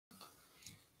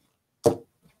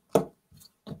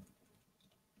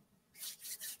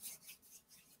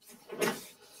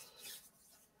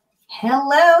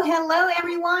Hello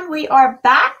everyone. We are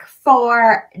back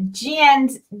for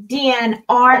Jen's Den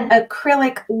Art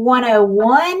Acrylic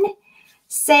 101.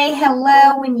 Say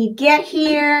hello when you get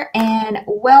here and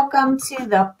welcome to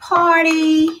the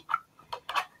party.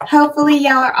 Hopefully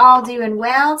y'all are all doing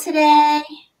well today.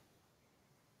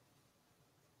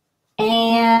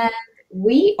 And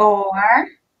we are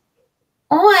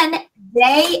on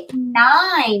day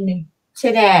 9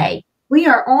 today. We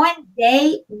are on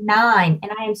day 9,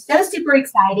 and I am so super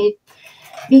excited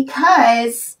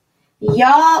because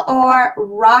y'all are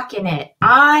rocking it.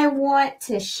 I want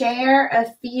to share a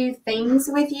few things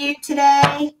with you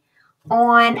today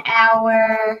on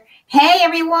our, hey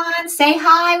everyone, say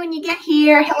hi when you get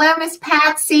here. Hello, Miss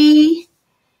Patsy.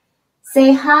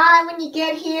 Say hi when you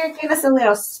get here. Give us a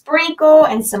little sprinkle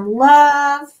and some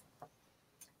love.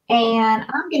 And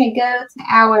I'm going to go to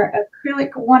our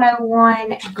Acrylic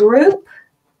 101 group.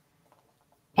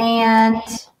 And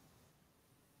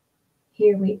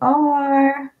here we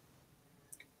are.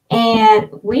 And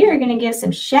we are going to give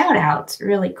some shout outs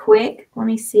really quick. Let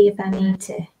me see if I need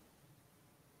to.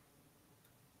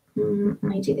 Let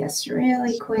me do this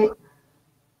really quick.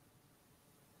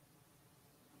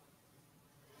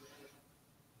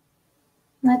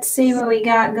 Let's see what we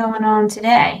got going on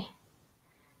today.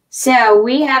 So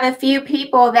we have a few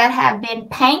people that have been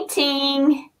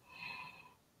painting.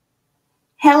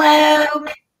 Hello,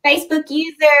 Miss Facebook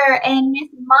user and Miss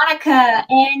Monica,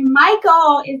 and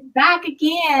Michael is back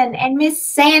again, and Miss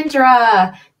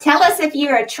Sandra. Tell us if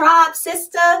you're a tribe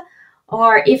sister,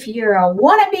 or if you're a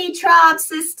wannabe tribe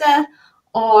sister,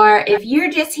 or if you're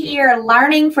just here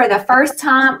learning for the first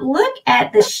time. Look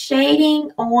at the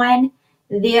shading on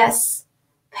this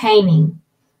painting.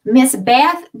 Miss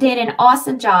Beth did an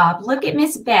awesome job. Look at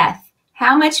Miss Beth.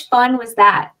 How much fun was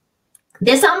that?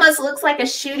 This almost looks like a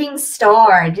shooting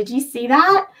star. Did you see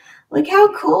that? Look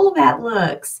how cool that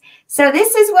looks. So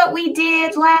this is what we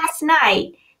did last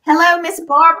night. Hello, Miss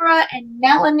Barbara and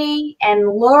Melanie and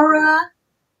Laura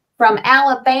from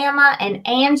Alabama and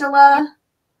Angela.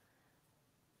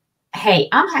 Hey,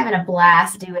 I'm having a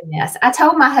blast doing this. I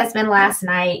told my husband last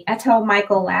night, I told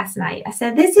Michael last night, I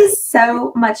said, this is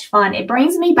so much fun. It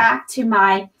brings me back to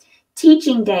my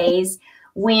teaching days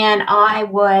when I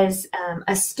was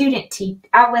a student teacher.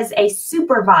 I was a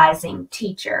supervising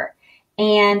teacher,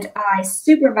 and I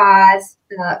supervised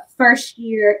first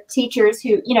year teachers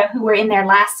who were in their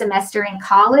last semester in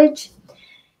college.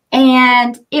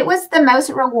 And it was the most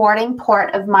rewarding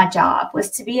part of my job,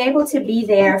 was to be able to be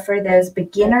there for those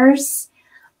beginners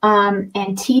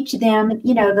and teach them,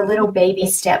 the little baby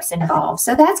steps involved.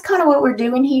 So that's kind of what we're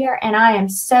doing here, and I am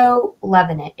so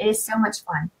loving it. It is so much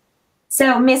fun.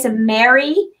 So Miss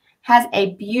Mary has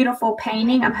a beautiful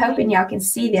painting. I'm hoping y'all can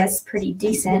see this pretty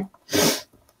decent.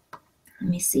 Let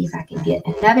me see if I can get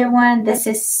another one. This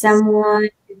is someone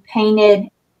who painted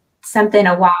something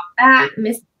a while back.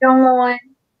 Miss Dawn.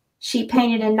 She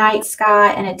painted a night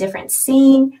sky and a different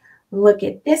scene. Look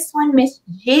at this one, Miss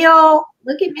Jill.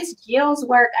 Look at Miss Jill's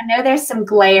work. I know there's some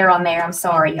glare on there. I'm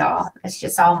sorry, y'all. It's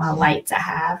just all my lights I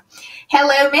have.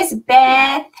 Hello, Miss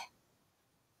Beth.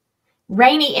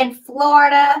 Rainy in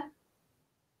Florida.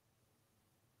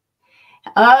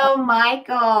 Oh,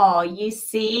 Michael, you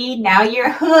see, now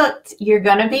you're hooked. You're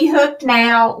going to be hooked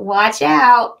now. Watch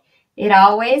out. It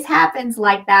always happens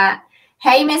like that.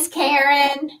 Hey, Miss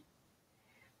Karen.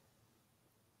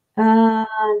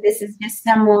 This is just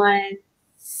someone.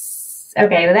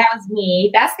 Okay, well, that was me.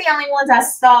 That's the only ones I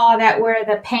saw that were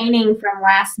the painting from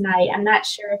last night. I'm not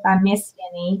sure if I missed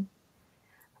any.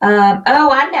 Oh,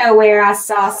 I know where I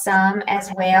saw some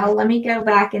as well. Let me go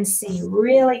back and see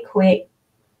really quick.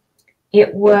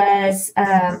 It was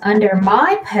under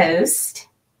my post.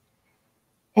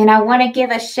 And I want to give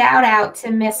a shout out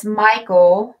to Miss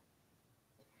Michael.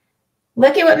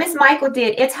 Look at what Miss Michael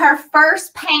did. It's her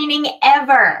first painting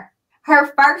ever.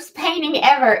 Her first painting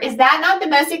ever. Is that not the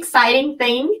most exciting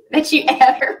thing that you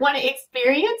ever want to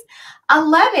experience? I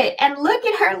love it. And look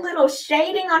at her little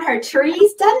shading on her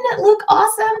trees. Doesn't it look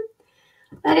awesome?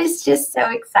 That is just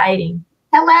so exciting.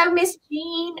 Hello, Miss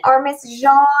Jean or Miss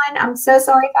Jean. I'm so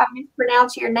sorry if I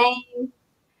mispronounced your name.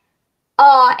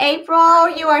 Oh,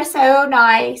 April, you are so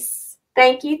nice.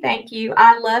 Thank you. Thank you.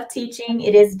 I love teaching.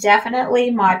 It is definitely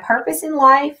my purpose in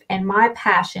life and my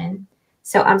passion.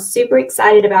 So I'm super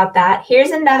excited about that. Here's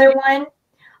another one.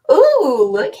 Ooh,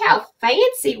 look how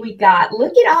fancy we got.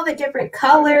 Look at all the different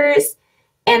colors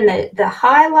and the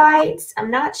highlights. I'm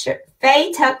not sure.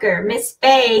 Faye Tucker, Miss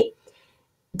Faye,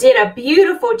 did a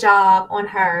beautiful job on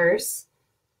hers.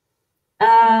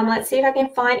 Let's see if I can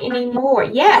find any more.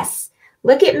 Yes.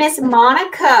 Look at Miss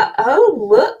Monica. Oh,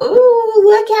 look. Ooh,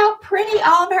 look how pretty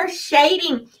all of her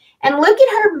shading. And look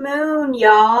at her moon,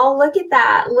 y'all. Look at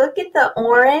that. Look at the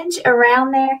orange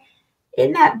around there.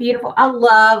 Isn't that beautiful? I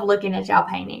love looking at y'all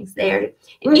paintings there.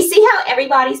 And you see how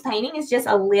everybody's painting is just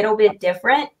a little bit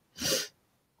different?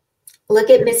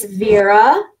 Look at Miss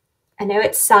Vera. I know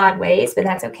it's sideways, but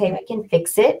that's okay. We can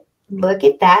fix it. Look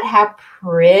at that. How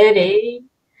pretty.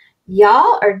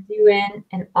 Y'all are doing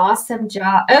an awesome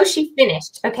job. Oh, she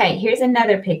finished. Okay, here's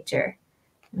another picture.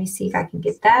 Let me see if I can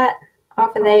get that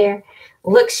off of there.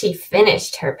 Look, she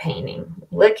finished her painting.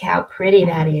 Look how pretty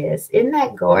that is. Isn't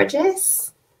that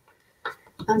gorgeous?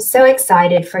 I'm so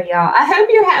excited for y'all. I hope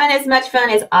you're having as much fun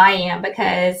as I am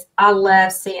because I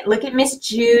love seeing. Look at Miss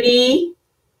Judy.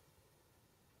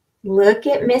 Look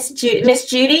at Miss Judy. Miss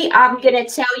Judy, I'm going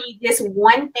to tell you this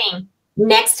one thing.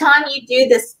 Next time you do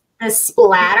this, the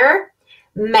splatter,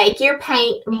 make your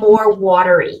paint more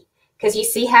watery because you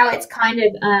see how it's kind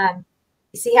of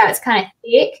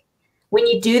thick. When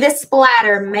you do the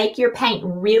splatter, make your paint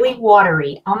really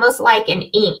watery, almost like an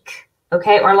ink,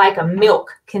 okay, or like a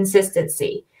milk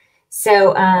consistency.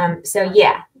 So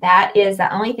yeah, that is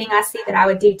the only thing I see that I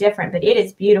would do different, but it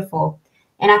is beautiful.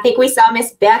 And I think we saw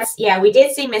Miss Beth's. Yeah, we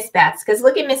did see Miss Beth's because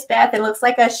look at Miss Beth. It looks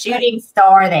like a shooting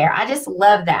star there. I just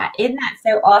love that. Isn't that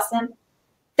so awesome?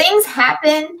 Things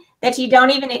happen that you don't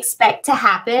even expect to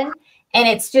happen. And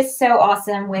it's just so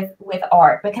awesome with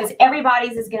art because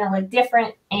everybody's is going to look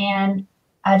different. And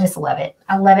I just love it.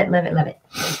 I love it, love it, love it.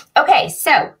 Okay,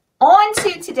 so on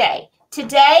to today.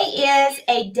 Today is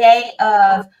a day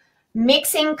of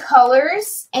mixing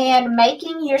colors and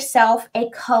making yourself a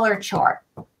color chart.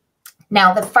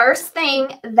 Now, the first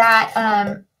thing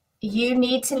that you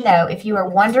need to know if you are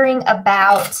wondering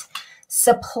about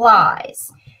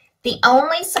supplies, the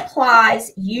only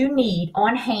supplies you need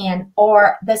on hand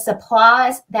are the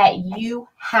supplies that you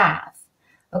have.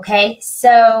 Okay,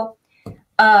 so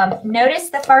notice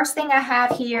the first thing I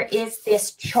have here is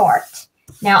this chart.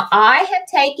 Now, I have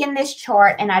taken this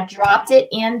chart and I dropped it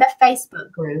in the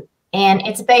Facebook group. And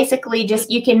it's basically just,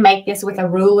 you can make this with a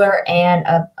ruler and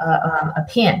a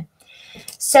pen.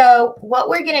 So what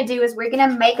we're going to do is we're going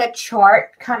to make a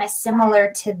chart kind of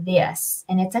similar to this.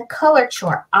 And it's a color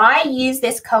chart. I use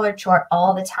this color chart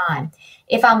all the time.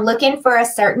 If I'm looking for a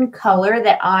certain color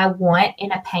that I want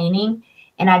in a painting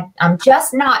and I'm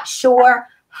just not sure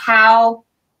how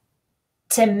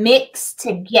to mix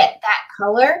to get that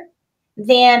color,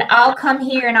 then I'll come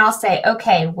here and I'll say,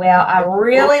 okay, well, I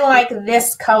really like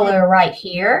this color right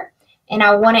here. And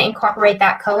I want to incorporate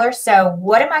that color. So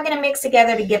what am I going to mix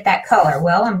together to get that color?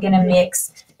 Well, I'm going to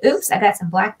mix, oops, I got some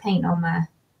black paint on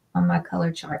my color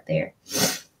chart there.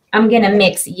 I'm going to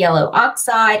mix yellow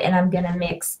oxide and I'm going to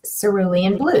mix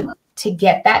cerulean blue to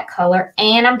get that color.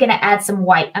 And I'm going to add some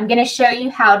white. I'm going to show you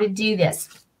how to do this.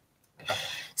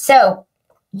 So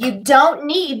you don't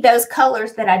need those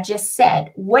colors that I just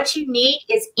said. What you need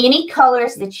is any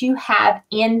colors that you have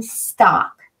in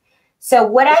stock. So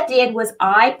what I did was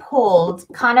I pulled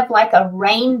kind of like a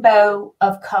rainbow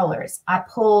of colors. I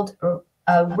pulled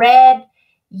a red,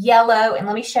 yellow, and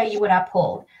let me show you what I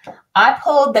pulled. I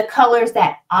pulled the colors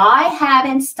that I have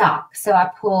in stock. So I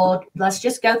pulled, let's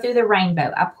just go through the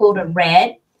rainbow. I pulled a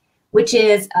red, which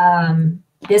is,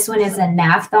 this one is a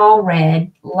naphthol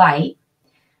red light.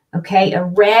 Okay, a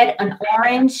red, an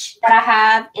orange that I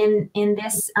have in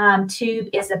this tube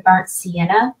is a burnt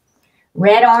sienna.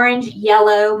 Red, orange,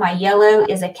 yellow. My yellow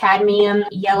is a cadmium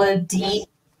yellow deep.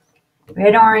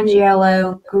 Red, orange,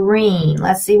 yellow, green.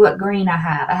 Let's see what green I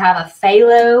have. I have a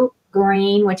phthalo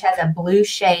green, which has a blue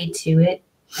shade to it.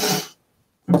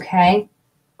 Okay.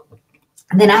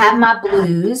 And then I have my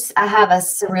blues. I have a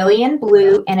cerulean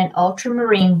blue and an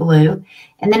ultramarine blue.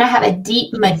 And then I have a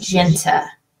deep magenta.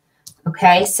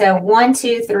 Okay, so 1,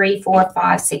 2, 3, 4,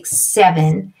 5, 6,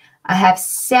 7. I have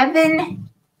 7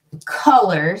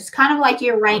 colors, kind of like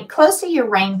your close to your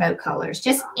rainbow colors,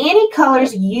 just any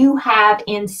colors you have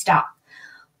in stock.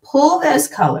 Pull those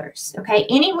colors, okay,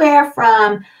 anywhere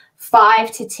from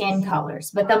 5 to 10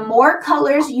 colors. But the more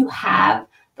colors you have,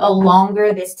 the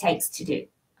longer this takes to do,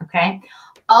 okay?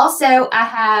 Also, I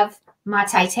have my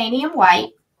titanium white.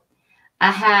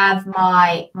 I have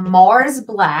my Mars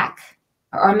black,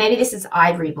 or maybe this is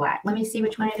ivory black. Let me see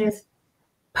which one it is.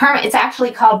 It's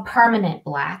actually called permanent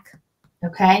black.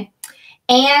 Okay.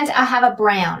 And I have a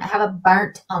brown. I have a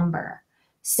burnt umber.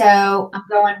 So I'm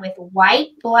going with white,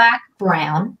 black,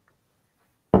 brown.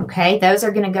 Okay. Those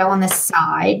are going to go on the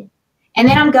side. And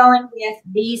then I'm going with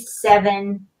these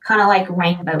 7 kind of like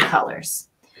rainbow colors.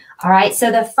 All right.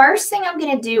 So the first thing I'm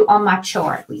going to do on my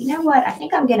chart, well, you know what? I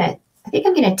think I'm going think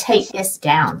I'm going to tape this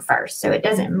down first so it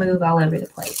doesn't move all over the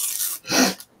place.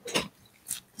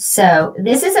 So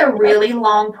this is a really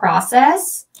long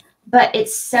process, but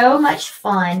it's so much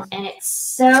fun and it's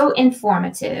so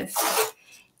informative.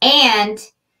 And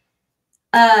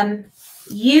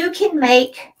you can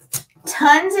make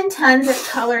tons and tons of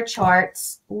color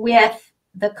charts with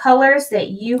the colors that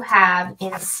you have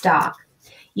in stock.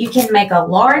 You can make a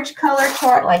large color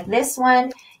chart like this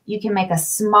one. You can make a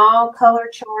small color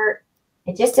chart.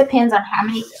 It just depends on how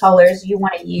many colors you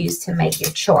want to use to make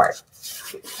your chart.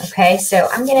 Okay, so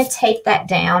I'm going to tape that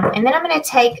down, and then I'm going to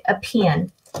take a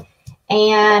pen,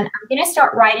 and I'm going to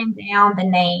start writing down the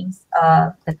names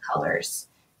of the colors.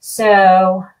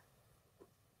 So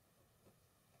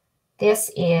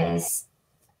this is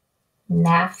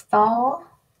Naphthol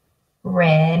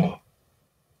Red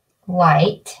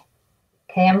Light.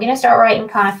 Okay, I'm going to start writing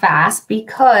kind of fast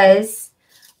because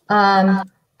I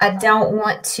don't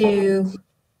want to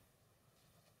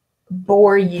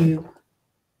bore you,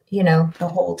 you know, the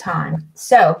whole time.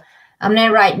 So I'm going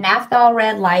to write Naphthol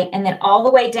Red Light, and then all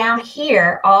the way down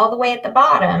here, all the way at the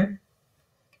bottom,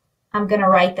 I'm going to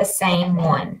write the same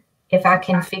one, if I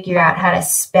can figure out how to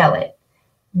spell it.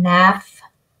 Naphthol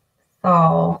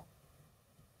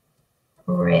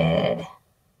Red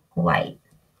Light.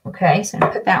 Okay, so I'm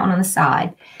going to put that one on the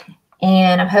side.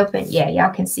 And I'm hoping, yeah, y'all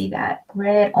can see that.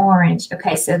 Red, orange.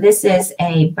 Okay, so this is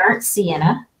a burnt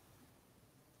sienna.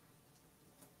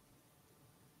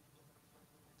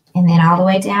 And then all the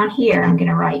way down here, I'm going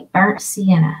to write burnt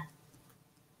sienna.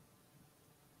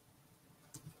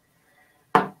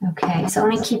 Okay, so let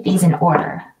me keep these in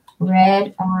order.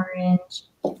 Red, orange.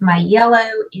 My yellow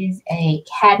is a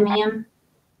cadmium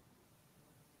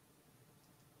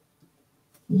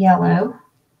yellow.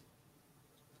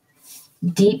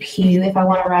 Deep hue, if I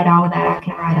want to write all of that, I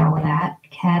can write all of that.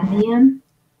 Cadmium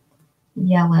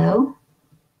yellow.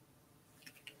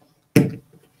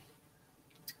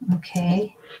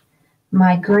 Okay.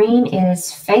 My green is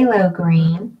phthalo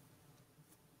green.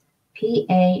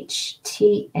 P-H-T-H-A-L-O.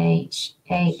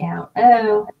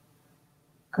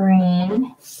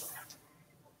 Green.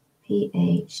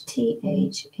 P-H-T-H-A-L-O.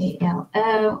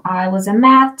 I was a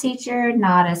math teacher,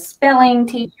 not a spelling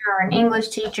teacher or an English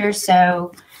teacher,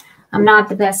 so I'm not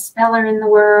the best speller in the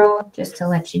world, just to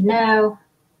let you know.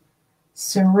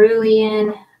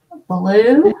 Cerulean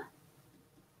blue.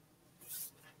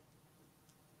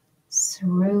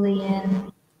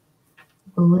 Cerulean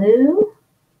blue.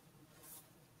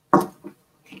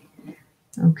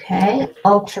 Okay,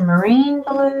 ultramarine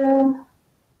blue.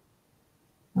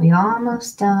 We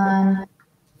almost done.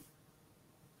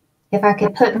 If I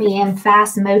could put me in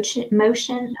fast motion,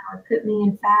 I would put me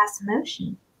in fast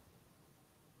motion.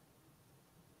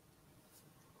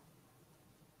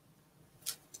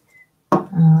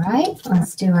 All right,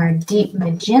 let's do our deep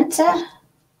magenta.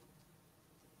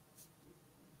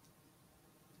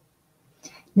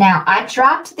 Now, I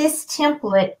dropped this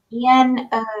template in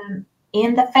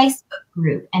the Facebook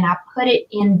group, and I put it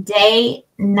in day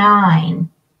 9.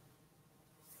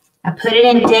 I put it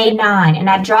in day 9, and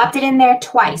I dropped it in there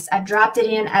twice. I dropped it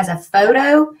in as a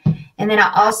photo, and then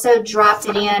I also dropped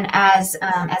it in as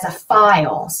a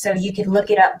file, so you could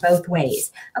look it up both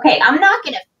ways. Okay, I'm not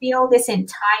going to fill this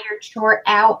entire chart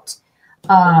out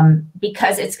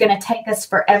because it's going to take us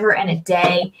forever and a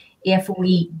day if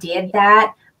we did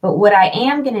that. But what I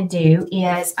am going to do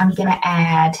is I'm going to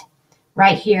add,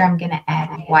 right here, I'm going to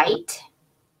add white,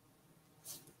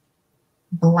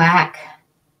 black,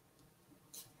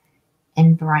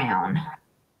 and brown.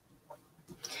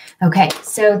 Okay,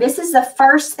 so this is the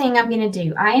first thing I'm going to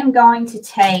do. I am going to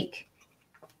take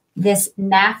this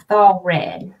Naphthol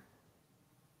red.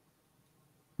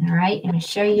 All right, I'm going to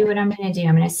show you what I'm going to do.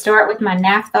 I'm going to start with my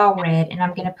Naphthol red, and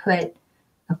I'm going to put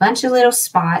a bunch of little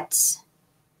spots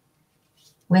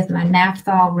with my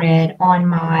Naphthol red on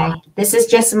my, this is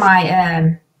just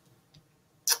my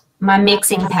my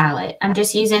mixing palette. I'm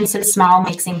just using some small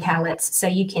mixing palettes so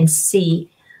you can see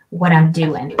what I'm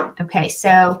doing. Okay,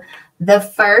 so the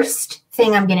first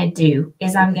thing I'm going to do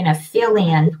is I'm going to fill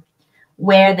in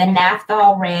where the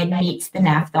Naphthol red meets the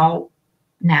Naphthol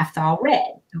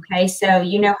red. Okay, so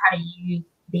you know how to use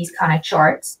these kind of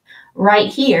charts.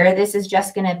 Right here, this is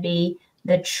just going to be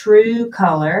the true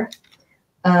color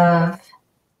of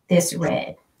this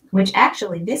red, which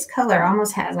actually this color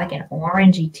almost has like an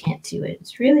orangey tint to it.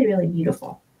 It's really, really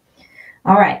beautiful.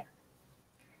 All right,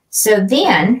 so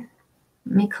then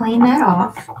let me clean that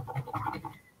off.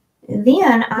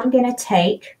 Then I'm going to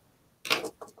take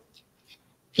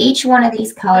each one of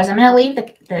these colors. I'm going to leave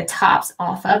the tops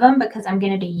off of them because I'm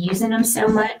going to be using them so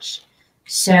much.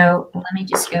 So let me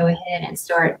just go ahead and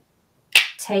start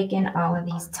taken all of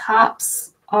these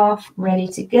tops off, ready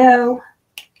to go.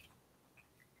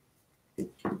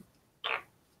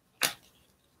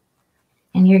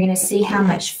 And you're going to see how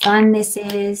much fun this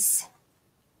is.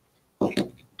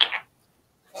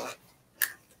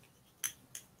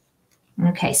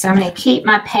 Okay, so I'm going to keep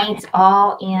my paints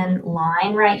all in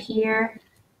line right here.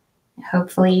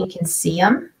 Hopefully you can see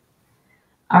them.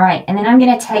 All right, and then I'm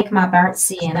going to take my burnt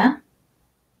sienna.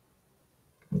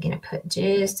 I'm going to put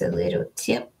just a little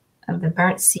tip of the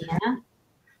burnt sienna.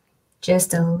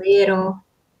 Just a little,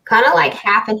 kind of like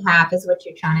half and half is what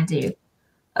you're trying to do,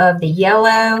 of the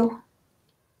yellow,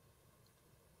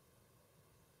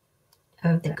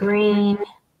 of the green,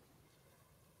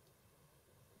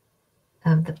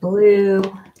 of the blue.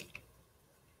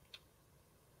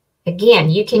 Again,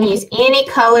 you can use any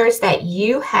colors that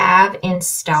you have in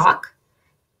stock.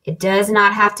 It does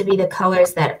not have to be the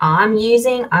colors that I'm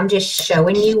using. I'm just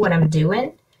showing you what I'm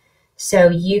doing so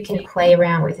you can play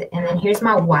around with it. And then here's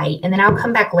my white, and then I'll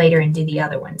come back later and do the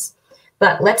other ones.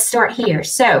 But let's start here.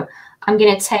 So I'm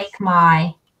going to take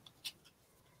my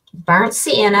burnt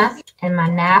sienna and my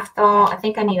naphthol. I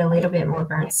think I need a little bit more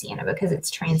burnt sienna because it's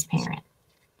transparent.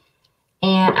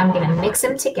 And I'm going to mix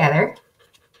them together.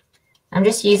 I'm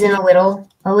just using a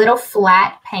little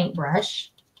flat paintbrush.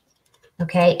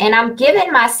 Okay, and I'm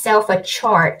giving myself a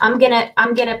chart. I'm gonna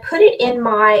put it in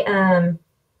my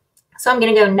so I'm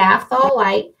gonna go naphthol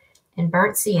light and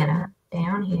burnt sienna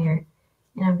down here,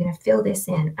 and I'm gonna fill this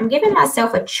in. I'm giving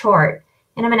myself a chart,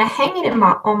 and I'm gonna hang it in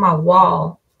on my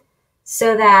wall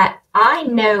so that I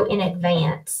know in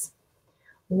advance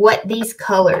what these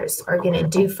colors are gonna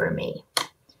do for me.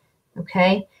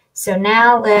 Okay, so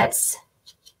now let's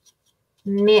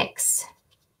mix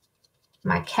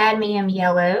my cadmium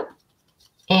yellow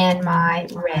and my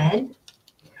red.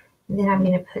 And then I'm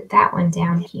going to put that one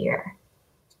down here.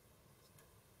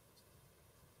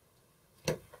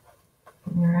 All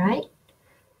right.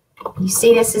 You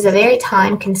see, this is a very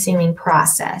time-consuming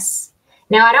process.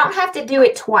 Now, I don't have to do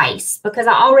it twice because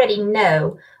I already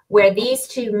know where these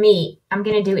two meet. I'm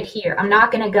going to do it here. I'm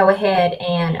not going to go ahead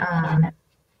and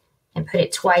put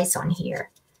it twice on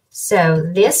here.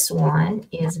 So this one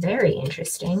is very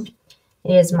interesting.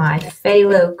 It is my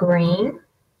phthalo green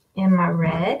and my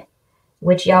red,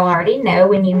 which y'all already know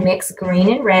when you mix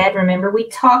green and red. Remember, we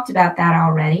talked about that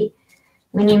already.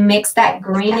 When you mix that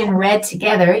green and red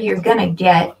together, you're going to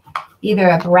get either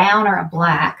a brown or a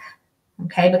black,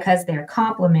 okay, because they're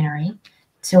complementary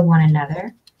to one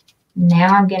another.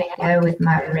 Now I'm going to go with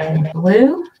my red and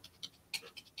blue.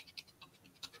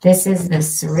 This is the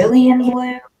cerulean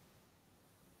blue.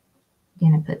 I'm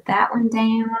going to put that one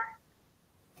down.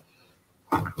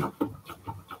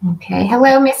 Okay,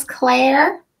 hello, Miss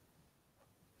Claire,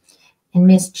 and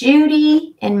Miss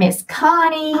Judy, and Miss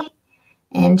Connie,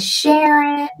 and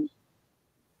Sharon.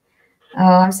 Oh,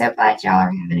 I'm so glad y'all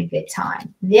are having a good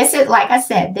time. This is, like I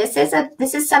said, this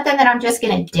is something that I'm just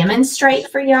going to demonstrate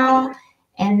for y'all,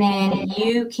 and then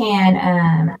you can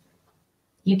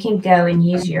go and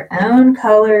use your own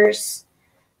colors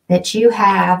that you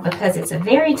have because it's a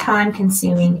very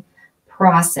time-consuming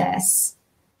process.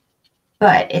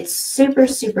 But it's super,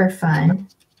 super fun.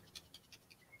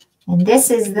 And this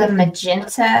is the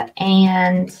magenta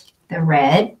and the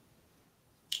red.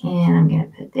 And I'm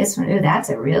going to put this one. Ooh, that's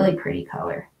a really pretty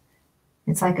color.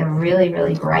 It's like a really,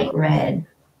 really bright red.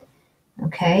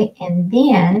 Okay, and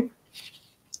then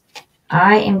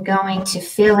I am going to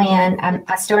fill in.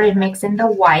 I started mixing the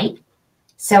white.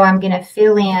 So I'm going to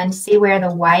fill in, see where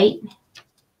the white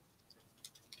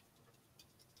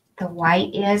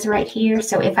is right here.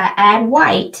 So if I add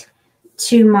white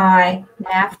to my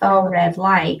naphthol red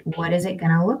light, what is it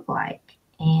going to look like?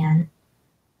 And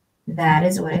that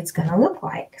is what it's going to look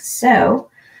like. So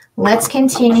let's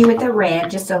continue with the red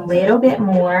just a little bit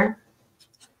more.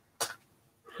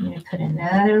 I'm going to put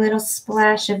another little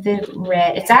splash of the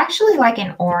red. It's actually like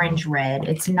an orange red.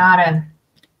 It's not a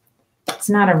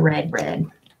red red.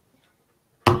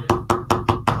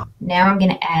 Now I'm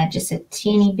going to add just a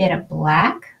teeny bit of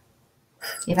black.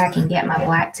 If I can get my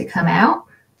black to come out.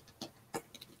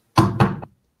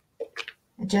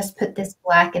 I just put this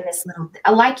black in this little,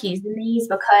 I like using these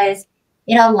because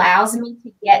it allows me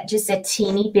to get just a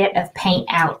teeny bit of paint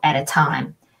out at a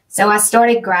time. So I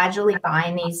started gradually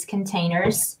buying these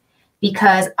containers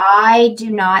because I do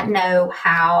not know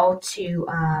how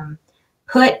to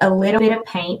put a little bit of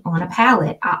paint on a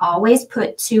palette. I always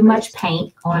put too much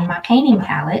paint on my painting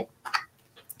palette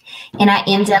and I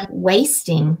end up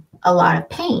wasting a lot of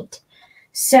paint.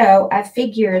 So I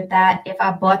figured that if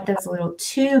I bought those little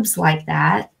tubes like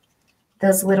that,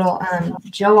 those little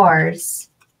jars,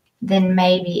 then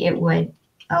maybe it would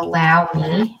allow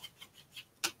me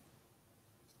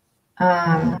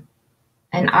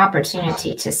an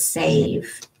opportunity to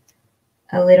save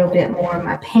a little bit more of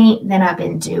my paint than I've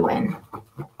been doing.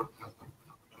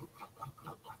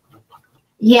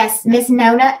 Yes, Miss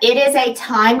Nona, it is a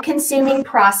time-consuming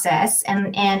process,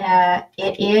 and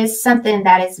it is something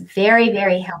that is very,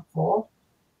 very helpful.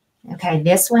 Okay,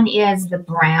 this one is the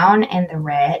brown and the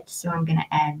red, so I'm going to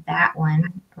add that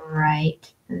one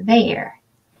right there.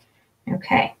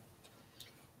 Okay,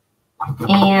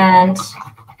 and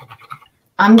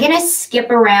I'm going to skip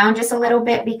around just a little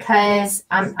bit because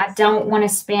I don't want to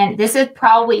spend, this would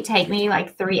probably take me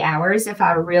like 3 hours if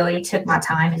I really took my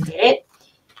time and did it.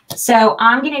 So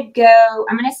I'm going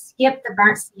to skip the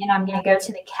burnt sienna. I'm going to go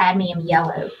to the cadmium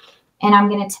yellow. And I'm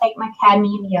going to take my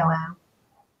cadmium yellow.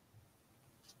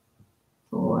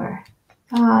 4,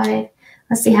 5.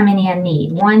 Let's see how many I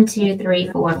need. 1, 2, 3,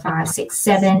 4, 5, 6,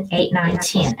 7, 8, 9,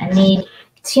 10. I need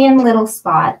 10 little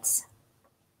spots.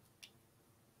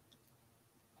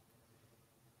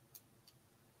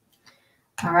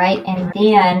 All right, and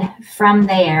then from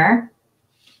there,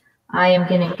 I am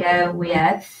going to go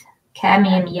with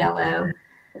cadmium yellow.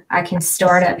 I can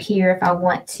start up here if I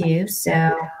want to. So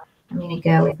I'm going to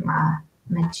go with my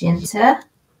magenta.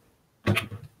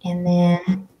 And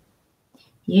then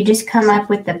you just come up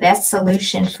with the best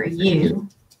solution for you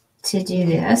to do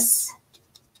this.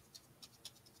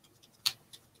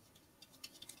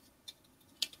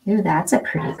 Ooh, that's a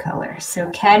pretty color. So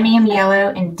cadmium yellow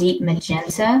and deep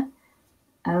magenta.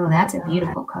 Oh, that's a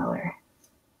beautiful color.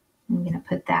 I'm going to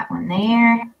put that one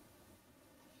there.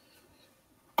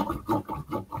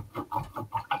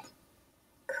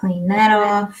 Clean that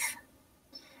off.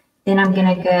 Then I'm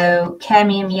going to go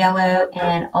cadmium yellow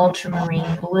and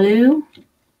ultramarine blue.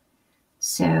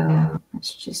 So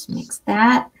let's just mix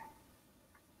that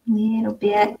a little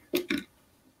bit.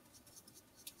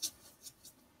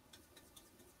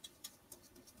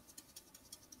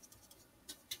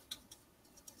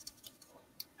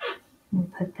 And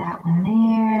put that one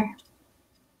there.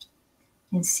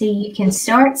 And see, you can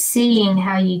start seeing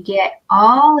how you get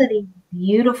all of these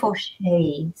beautiful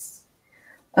shades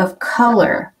of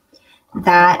color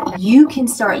that you can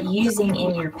start using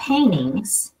in your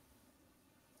paintings.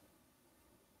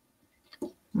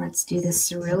 Let's do the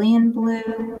cerulean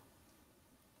blue.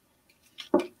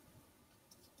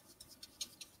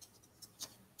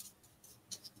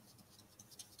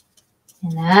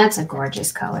 And that's a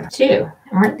gorgeous color too.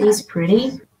 Aren't these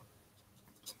pretty?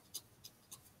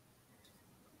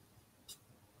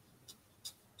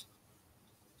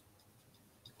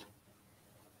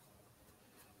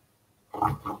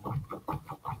 All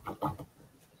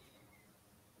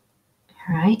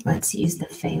right, let's use the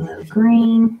phthalo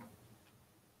green.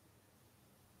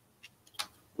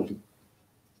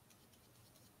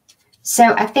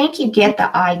 So I think you get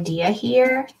the idea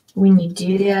here when you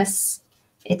do this.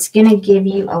 It's going to give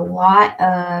you a lot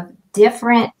of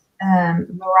different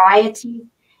varieties.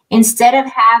 Instead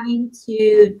of having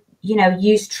to,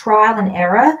 use trial and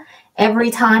error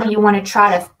every time you want to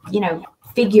try to,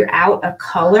 figure out a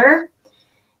color,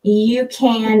 you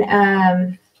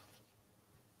can,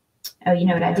 oh, you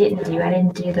know what I didn't do? I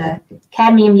didn't do the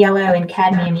cadmium yellow and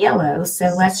cadmium yellow.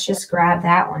 So let's just grab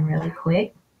that one really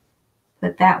quick.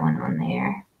 Put that one on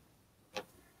there.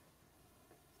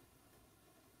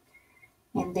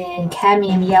 And then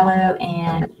cadmium yellow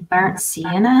and burnt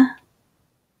sienna.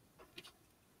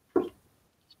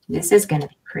 This is going to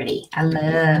be pretty. I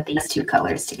love these two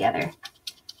colors together.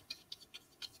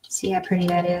 See how pretty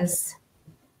that is?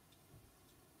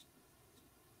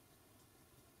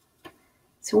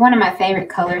 It's one of my favorite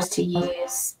colors to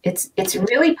use. It's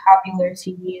really popular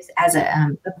to use as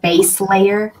a base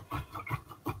layer.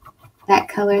 That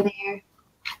color there.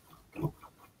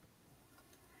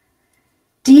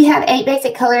 Do you have 8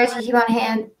 basic colors you keep on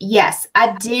hand? Yes,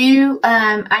 I do.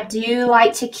 I do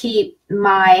like to keep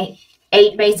my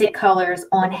 8 basic colors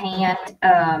on hand.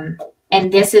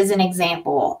 And this is an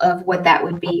example of what that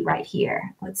would be right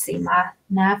here. Let's see, my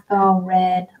Naphthol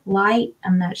red light.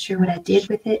 I'm not sure what I did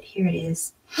with it. Here it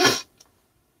is.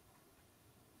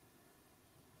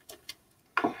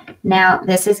 Now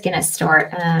this is going to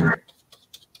start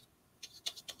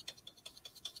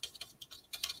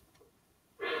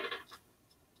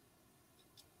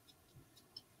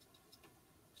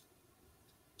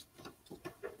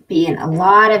being a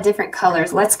lot of different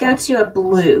colors. Let's go to a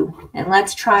blue and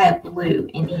let's try a blue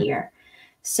in here.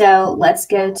 So let's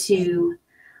go to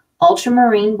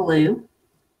ultramarine blue.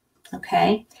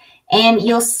 Okay. And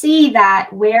you'll see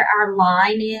that where our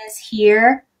line is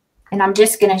here, and I'm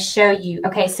just going to show you.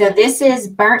 Okay. So this is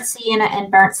burnt sienna and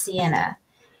burnt sienna.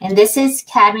 And this is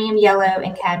cadmium yellow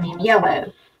and cadmium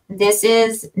yellow. This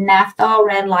is naphthol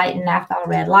red light and naphthol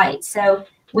red light. So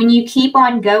when you keep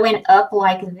on going up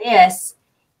like this,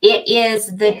 it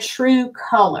is the true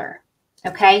color.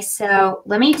 Okay, so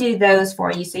let me do those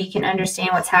for you so you can understand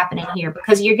what's happening here,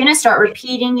 because you're going to start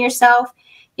repeating yourself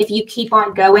if you keep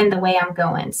on going the way I'm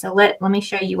going. So let me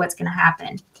show you what's going to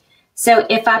happen. So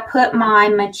if I put my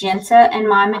magenta and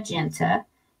my magenta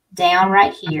down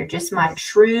right here, just my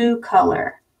true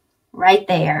color right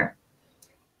there,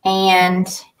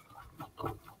 and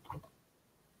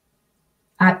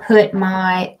I put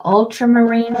my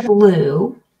ultramarine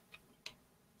blue,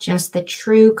 just the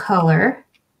true color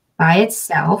by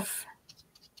itself.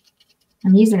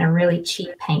 I'm using a really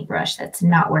cheap paintbrush that's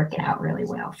not working out really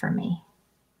well for me.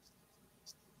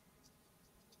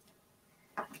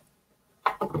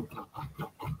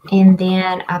 And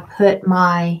then I put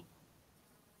my,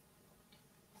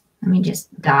 let me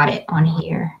just dot it on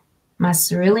here, my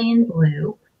cerulean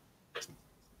blue.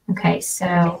 Okay,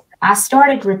 so I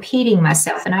started repeating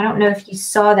myself, and I don't know if you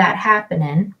saw that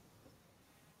happening.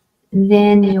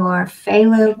 Then your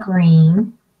phthalo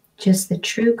green, just the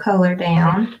true color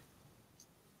down.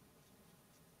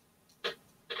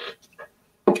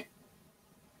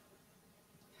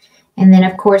 And then,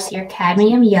 of course, your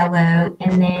cadmium yellow,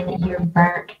 and then your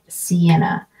burnt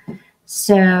sienna.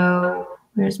 So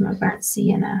where's my burnt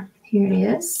sienna? Here it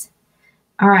is.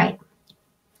 All right.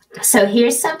 So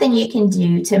here's something you can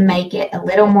do to make it a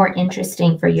little more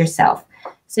interesting for yourself.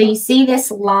 So you see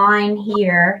this line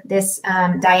here, this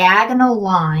diagonal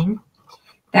line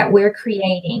that we're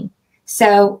creating.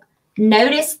 So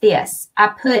notice this. I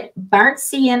put burnt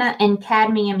sienna and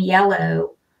cadmium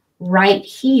yellow right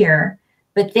here.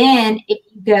 But then if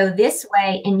you go this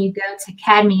way and you go to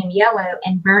cadmium yellow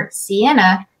and burnt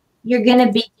sienna, you're going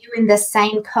to be doing the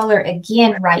same color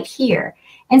again right here.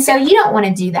 And so you don't want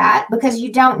to do that because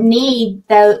you don't need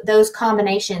those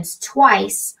combinations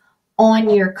twice on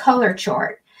your color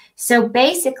chart. So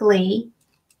basically,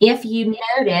 if you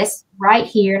notice right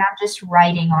here, and I'm just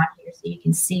writing on here so you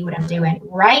can see what I'm doing,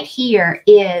 right here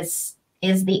is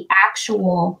the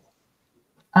actual,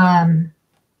 let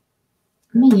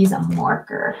me use a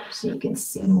marker so you can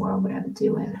see more what I'm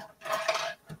doing.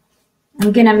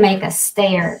 I'm going to make a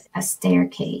staircase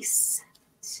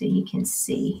so you can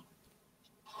see.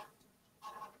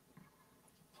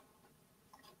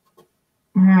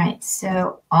 All right,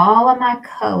 so all of my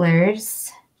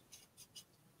colors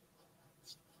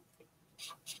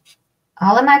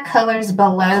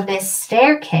below this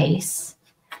staircase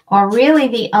are really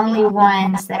the only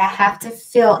ones that I have to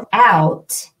fill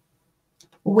out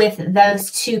with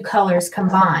those two colors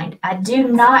combined. I do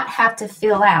not have to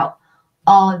fill out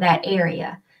all of that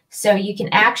area. So you can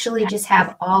actually just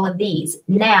have all of these.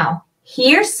 Now,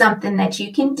 here's something that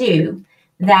you can do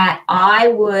that I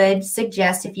would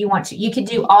suggest if you want to. You could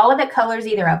do all of the colors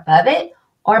either above it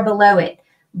or below it.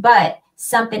 But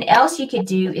something else you could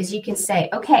do is you can say,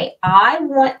 okay, I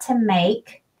want to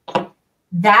make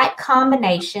that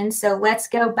combination. So let's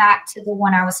go back to the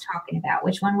one I was talking about.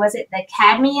 Which one was it? The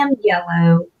cadmium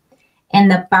yellow and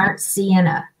the burnt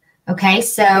sienna. Okay,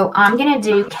 so I'm going to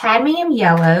do cadmium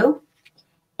yellow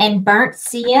and burnt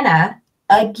sienna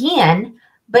again,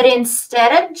 but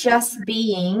instead of just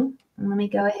being, let me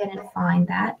go ahead and find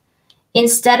that.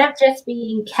 Instead of just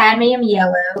being cadmium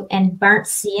yellow and burnt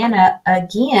sienna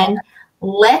again,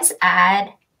 let's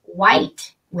add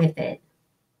white with it.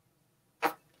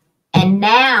 And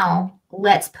now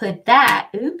let's put that,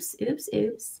 oops.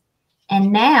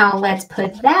 And now let's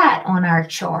put that on our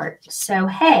chart. So,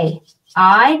 hey,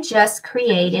 I just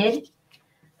created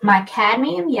my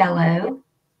cadmium yellow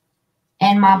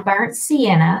and my burnt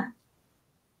sienna,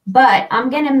 but I'm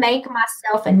going to make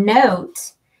myself a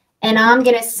note and I'm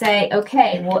going to say,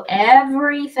 okay, well,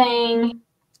 everything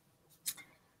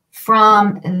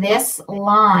from this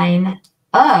line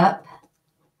up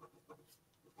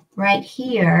right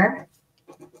here,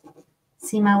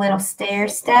 see my little stair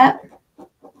step?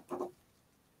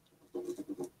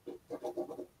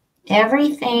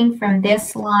 Everything from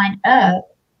this line up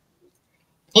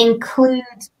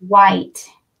includes white.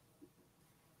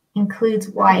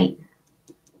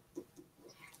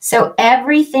 So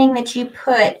everything that you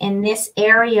put in this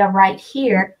area right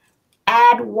here,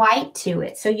 add white to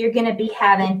it. So you're going to be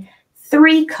having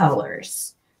 3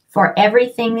 colors for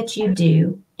everything that you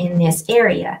do in this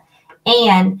area.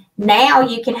 And now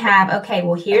you can have, okay,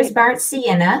 well, here's burnt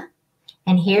sienna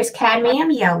and here's cadmium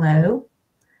yellow,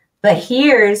 but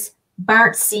here's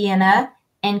burnt sienna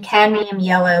and cadmium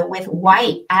yellow with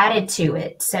white added to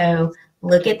it. So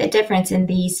look at the difference in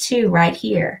these two right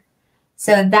here.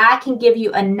 So that can give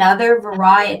you another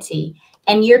variety.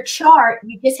 And your chart,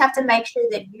 you just have to make sure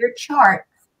that your chart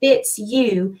fits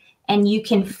you and you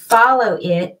can follow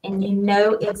it and you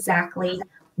know exactly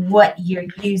what you're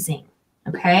using.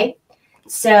 Okay,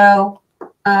 so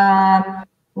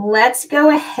let's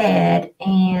go ahead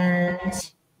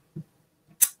and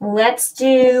let's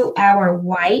do our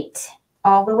white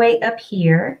all the way up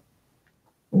here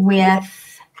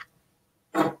with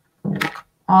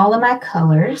all of my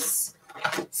colors.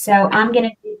 So I'm going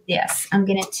to do this. I'm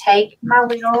going to take my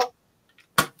little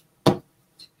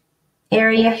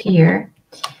area here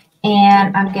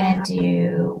and I'm going to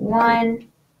do 1,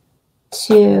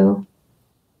 2,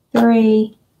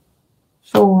 3,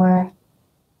 4,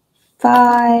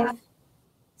 5,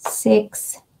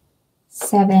 6,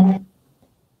 7,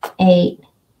 8,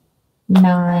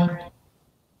 9,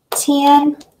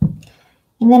 10.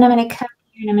 And then I'm going to come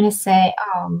here and I'm going to say,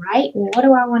 all right, well, what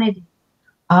do I want to do?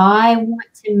 I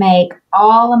want to make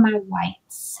all of my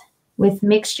whites with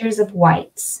mixtures of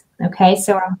whites. Okay,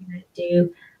 so I'm going to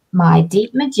do my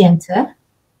deep magenta.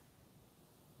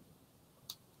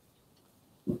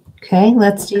 Okay,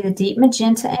 let's do the deep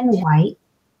magenta and white.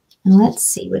 And let's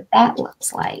see what that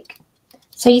looks like.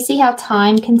 So you see how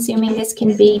time consuming this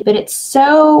can be, but it's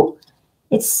so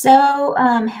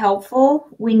helpful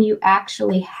when you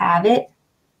actually have it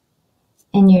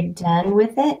and you're done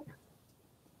with it.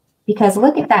 Because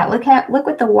look at that. Look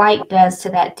what the white does to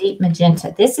that deep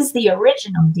magenta. This is the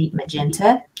original deep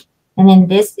magenta. And then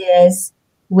this is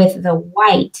with the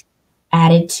white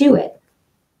added to it.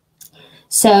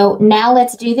 So now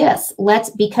let's do this.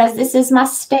 Because this is my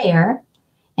stair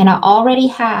and I already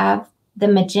have the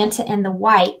magenta and the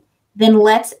white, then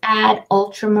let's add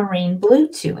ultramarine blue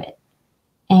to it.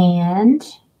 And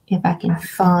if I can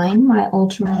find my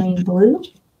ultramarine blue,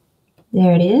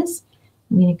 there it is.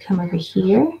 I'm going to come over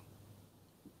here.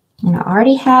 And I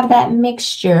already have that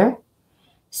mixture.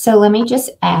 So let me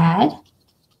just add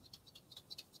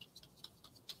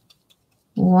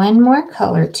one more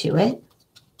color to it.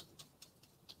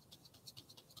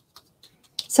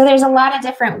 So there's a lot of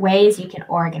different ways you can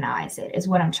organize it, is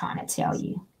what I'm trying to tell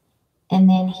you. And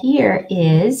then here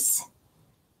is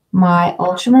my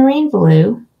ultramarine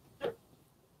blue,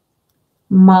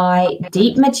 my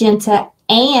deep magenta,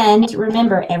 and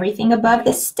remember, everything above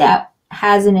this step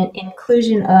has an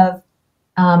inclusion of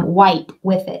white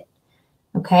with it.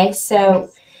 Okay, so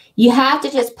you have to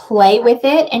just play with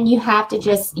it and you have to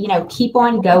just, keep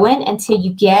on going until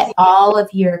you get all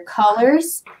of your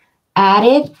colors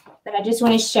added. But I just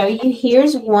want to show you,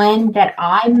 here's one that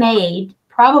I made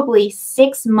probably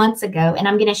 6 months ago, and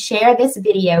I'm going to share this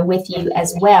video with you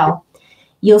as well.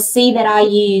 You'll see that I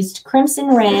used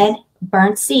crimson red,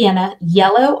 burnt sienna,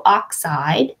 yellow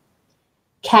oxide,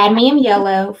 cadmium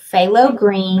yellow, phthalo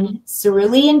green,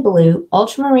 cerulean blue,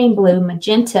 ultramarine blue,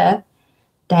 magenta,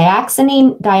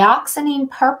 dioxazine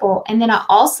purple, and then I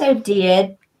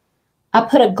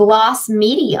put a gloss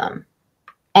medium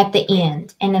at the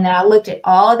end. And then I looked at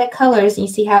all of the colors, and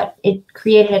you see how it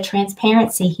created a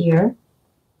transparency here.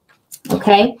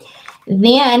 Okay.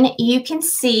 Then you can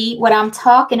see what I'm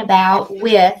talking about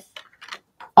with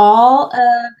all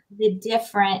of the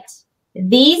different,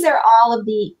 these are all of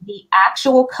the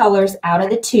actual colors out of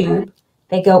the tube.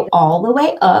 They go all the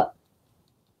way up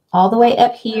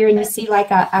here. And you see,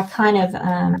 like I kind of,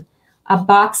 I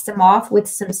boxed them off with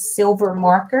some silver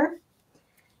marker.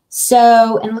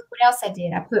 So, and look what else I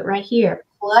did. I put right here,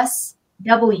 plus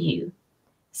W.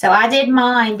 So I did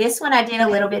mine. This one I did a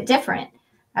little bit different.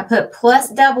 I put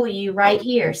plus W right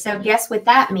here. So guess what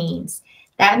that means?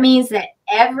 That means that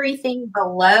everything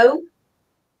below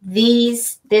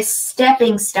this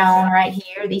stepping stone right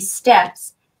here, these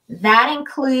steps, that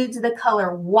includes the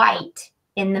color white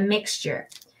in the mixture.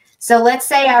 So let's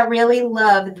say I really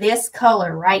love this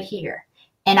color right here,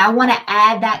 and I want to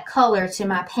add that color to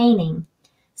my painting.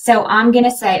 So I'm going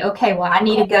to say, okay, well, I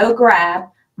need to go grab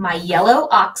my yellow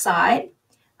oxide.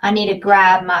 I need to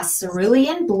grab my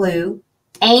cerulean blue,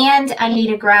 and I need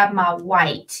to grab my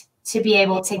white to be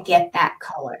able to get that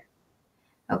color.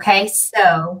 Okay,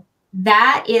 so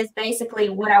that is basically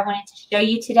what I wanted to show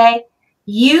you today.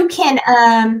 You can,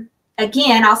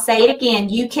 again, I'll say it again,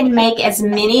 you can make as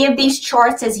many of these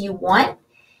charts as you want.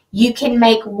 You can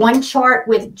make one chart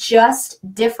with just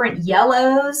different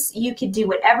yellows. You can do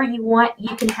whatever you want.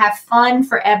 You can have fun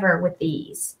forever with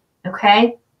these,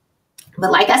 okay?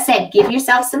 But like I said, give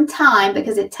yourself some time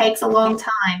because it takes a long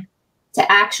time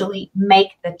to actually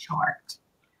make the chart,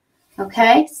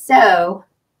 okay? So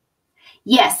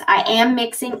Yes, I am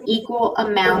mixing equal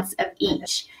amounts of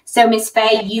each. So, Miss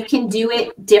Faye, you can do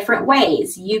it different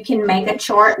ways. You can make a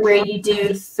chart where you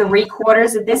do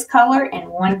 3/4 of this color and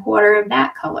 1/4 of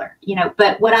that color, you know.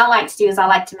 But what I like to do is I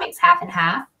like to mix half and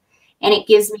half, and it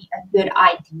gives me a good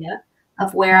idea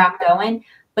of where I'm going,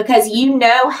 because you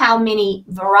know how many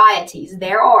varieties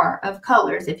there are of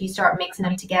colors. If you start mixing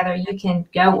them together, you can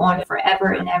go on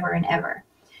forever and ever and ever.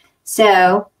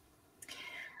 So,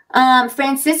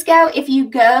 Francisco, if you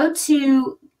go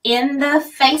to in the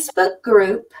Facebook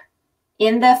group,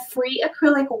 in the Free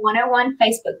Acrylic 101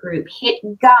 Facebook group,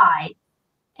 hit guide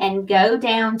and go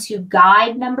down to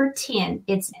guide number 10.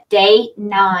 It's day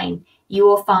 9. You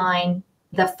will find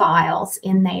the files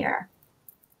in there.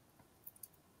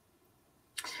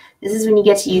 This is when you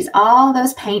get to use all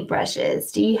those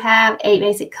paintbrushes. Do you have 8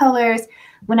 basic colors?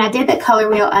 When I did the color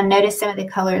wheel, I noticed some of the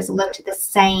colors looked the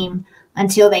same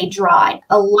until they dried.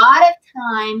 A lot of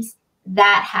times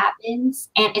that happens,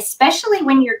 and especially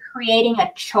when you're creating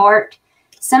a chart,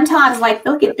 sometimes, like,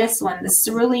 look at this one, the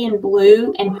cerulean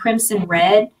blue and crimson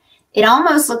red. It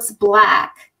almost looks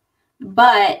black,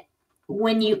 but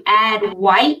when you add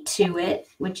white to it,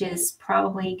 which is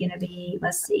probably going to be,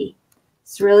 let's see,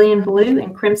 cerulean blue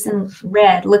and crimson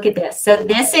red. Look at this. So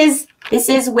this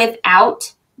is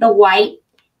without the white,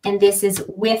 and this is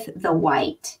with the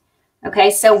white.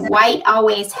 Okay, so white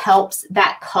always helps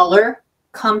that color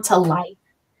come to life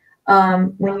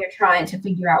when you're trying to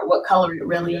figure out what color it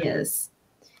really is.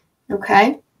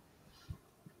 Okay.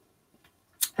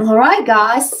 All right,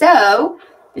 guys. So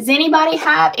does anybody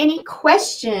have any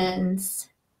questions?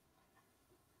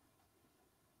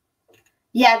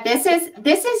 Yeah, this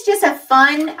is just a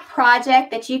fun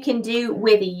project that you can do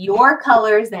with your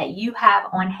colors that you have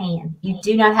on hand. You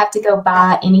do not have to go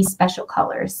buy any special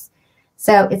colors.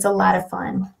 So it's a lot of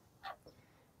fun.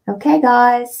 Okay,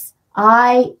 guys,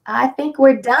 I think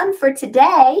we're done for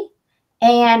today,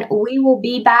 and we will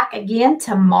be back again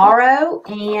tomorrow,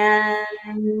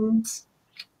 and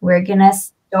we're going to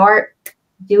start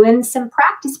doing some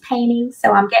practice painting.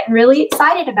 So I'm getting really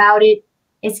excited about it.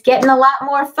 It's getting a lot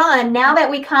more fun. Now that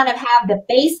we kind of have the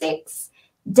basics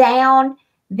down,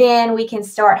 then we can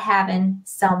start having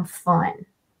some fun.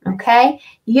 Okay?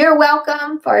 You're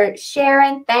welcome for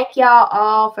sharing. Thank y'all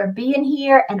all for being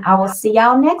here, and I will see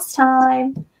y'all next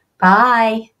time.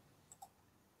 Bye.